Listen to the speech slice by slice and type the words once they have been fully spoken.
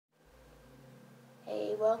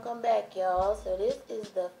welcome back, y'all. So this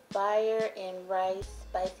is the Fire and Rice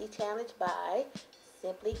Spicy Challenge by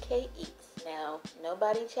Simply K Eats. Now,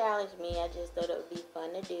 nobody challenged me. I just thought it would be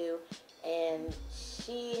fun to do. And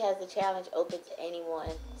she has the challenge open to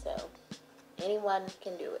anyone. So, anyone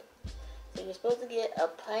can do it. So, you're supposed to get a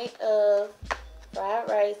pint of fried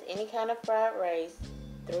rice, any kind of fried rice,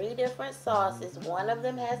 3 different sauces. One of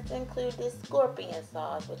them has to include this scorpion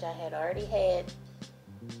sauce, which I had already had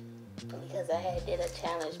because I had did a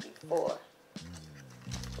challenge before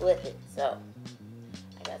with it. So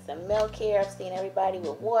I got some milk here. I've seen everybody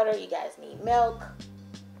with water. You guys need milk.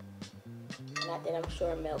 Not that I'm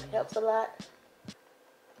sure milk helps a lot.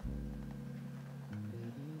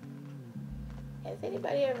 Has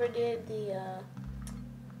anybody ever did the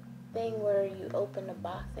thing where you open the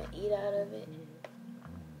box and eat out of it?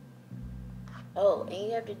 Oh, and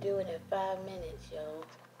you have to do it in 5 minutes, yo.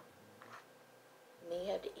 I mean,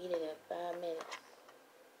 you have to eat it in 5 minutes.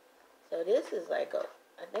 So this is like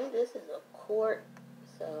I think this is a quart.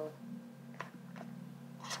 So,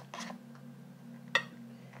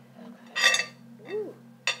 okay. Woo.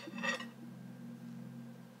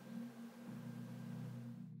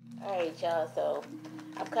 Alright, y'all. So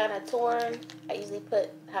I'm kind of torn. I usually put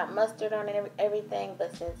hot mustard on everything,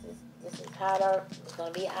 but since this is hotter, it's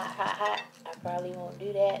gonna be hot. I probably won't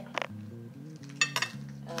do that.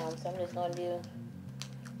 So I'm just gonna do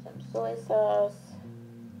some soy sauce.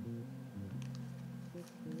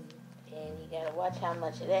 And you gotta watch how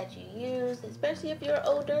much of that you use, especially if you're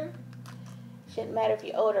older. Shouldn't matter if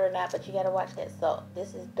you're older or not, but you gotta watch that salt.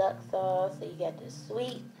 This is duck sauce, so you got the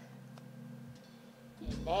sweet.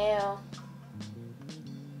 And now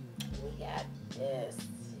we got this.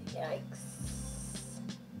 Yikes.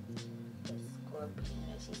 The scorpion.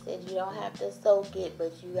 And she said you don't have to soak it,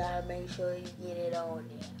 but you gotta make sure you get it on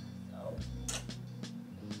there.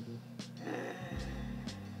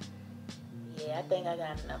 Yeah, I think I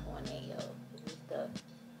got enough on there, yo. This stuff.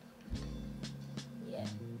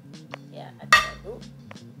 Yeah.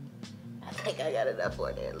 I think I got enough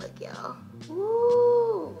on there. Look, y'all.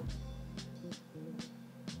 Woo!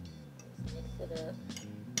 Let's mix it up.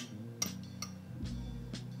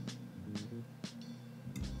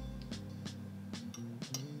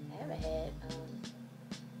 I haven't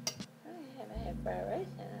had fried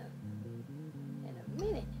rice in a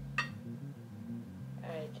minute. All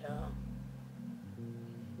right, y'all.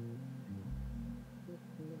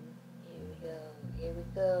 Here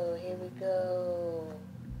we go.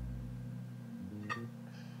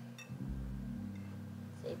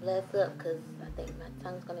 Say bless up, because I think my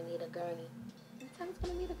tongue's going to need a gurney.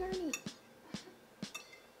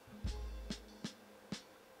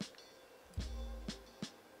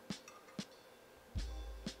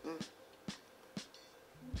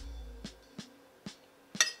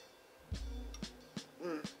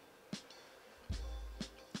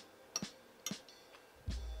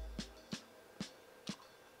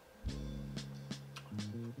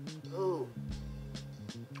 Ooh.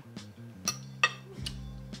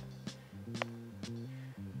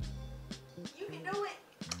 You can do it.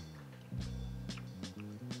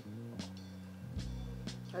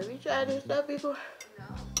 Have you tried this stuff before? No.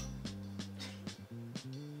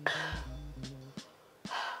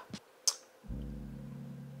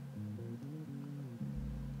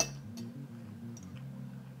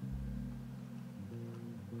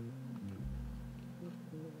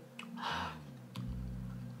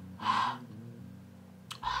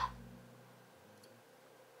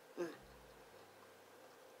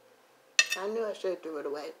 I knew I should have threw it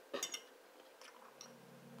away.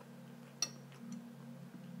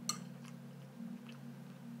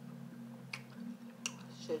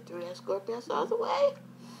 Should have threw that scorpion sauce away.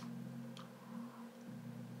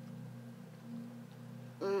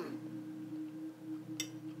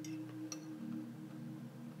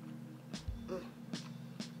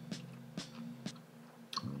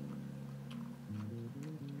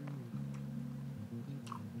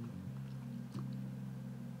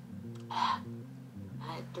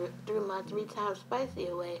 I threw my 3 times spicy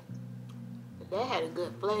away. But that had a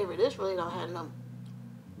good flavor. This really don't have no.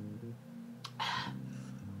 I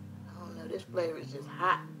don't know. This flavor is just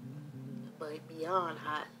hot, but beyond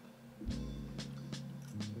hot.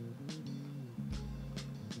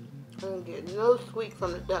 I don't get no sweet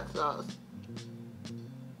from the duck sauce.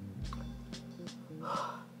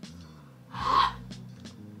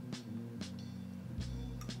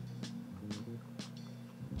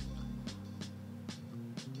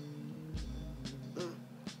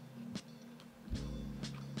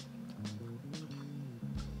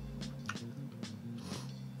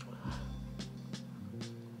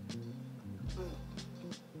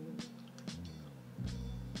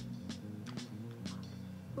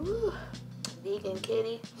 Vegan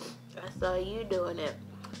Kitty, I saw you doing it,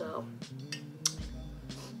 so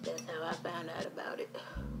that's how I found out about it.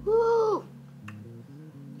 Woo!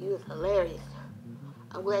 You was hilarious.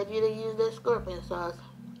 I'm glad you didn't use that scorpion sauce.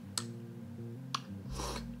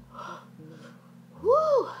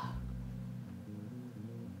 Woo!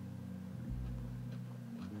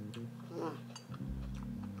 Mm.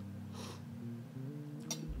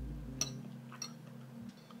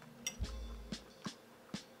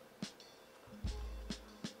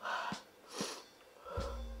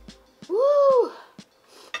 Woo!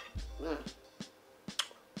 Mm.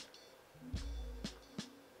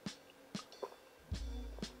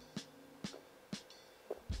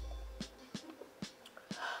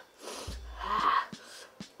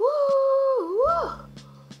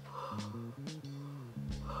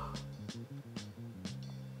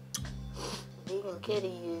 Vegan Kitty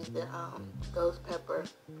used the ghost pepper,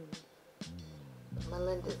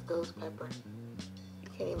 Melinda's ghost pepper. You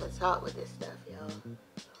can't even talk with this stuff, y'all.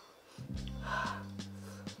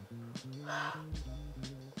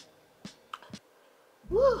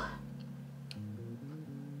 Woo!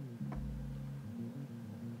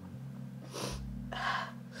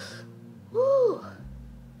 Woo!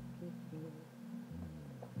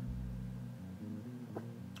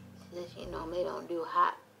 Since you know they don't do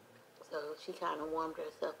hot, so she kind of warmed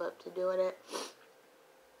herself up to doing it.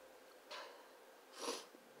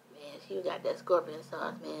 Man, she got that scorpion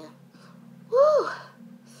sauce, man. Woo!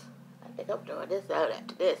 I think I'm throwing this out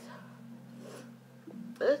after this.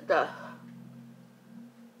 This stuff.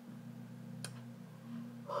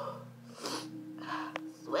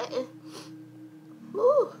 Sweating.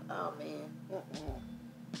 Woo! Oh, man.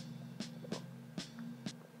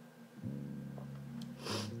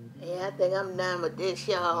 Yeah, I think I'm done with this,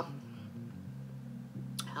 y'all.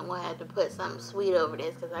 I'm gonna have to put something sweet over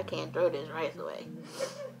this because I can't throw this rice away.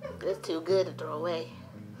 It's too good to throw away.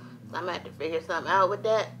 So I'm gonna have to figure something out with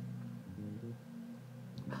that.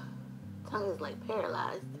 Tongue is like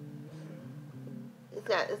paralyzed.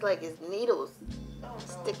 It's like it's needles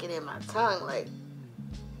sticking in my tongue, like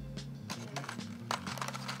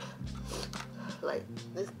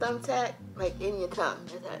this thumbtack, like in your tongue.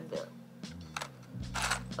 That's how it feels.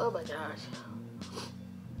 Oh my gosh.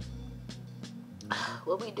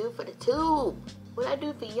 What we do for the tube? What I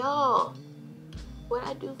do for y'all? What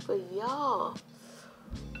I do for y'all?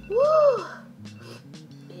 Woo!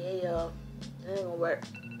 Yeah, y'all. That ain't gonna work.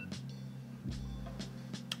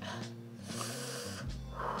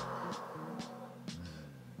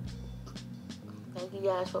 Thank you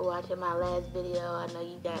guys for watching my last video. I know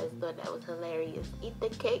you guys thought that was hilarious. Eat the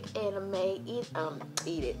cake, anime.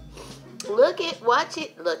 Eat it. Look it, watch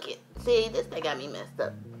it, look it. See, this thing got me messed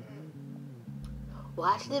up.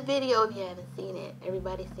 Watch the video if you haven't seen it.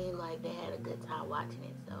 Everybody seemed like they had a good time watching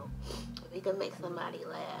it. So, if we can make somebody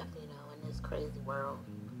laugh, you know, in this crazy world,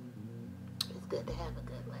 it's good to have a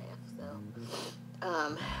good laugh.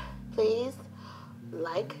 So, please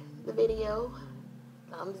like the video.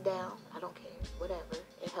 Thumbs down. I don't care. Whatever.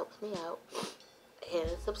 It helps me out. And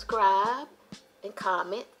subscribe and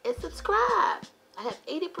comment and subscribe. I have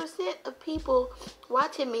 80% of people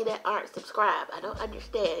watching me that aren't subscribed. I don't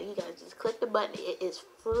understand. You guys just click the button. It is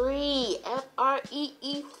free.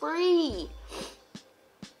 F-R-E-E, free.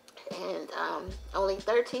 And only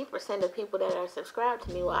 13% of people that are subscribed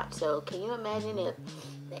to me watch. So can you imagine if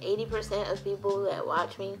the 80% of people that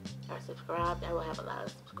watch me are subscribed? I will have a lot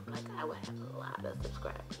of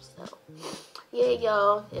subscribers. So yeah,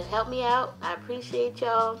 y'all, it helped me out. I appreciate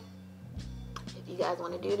y'all. If you guys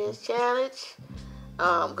want to do this challenge,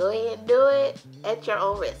 go ahead and do it at your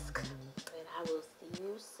own risk.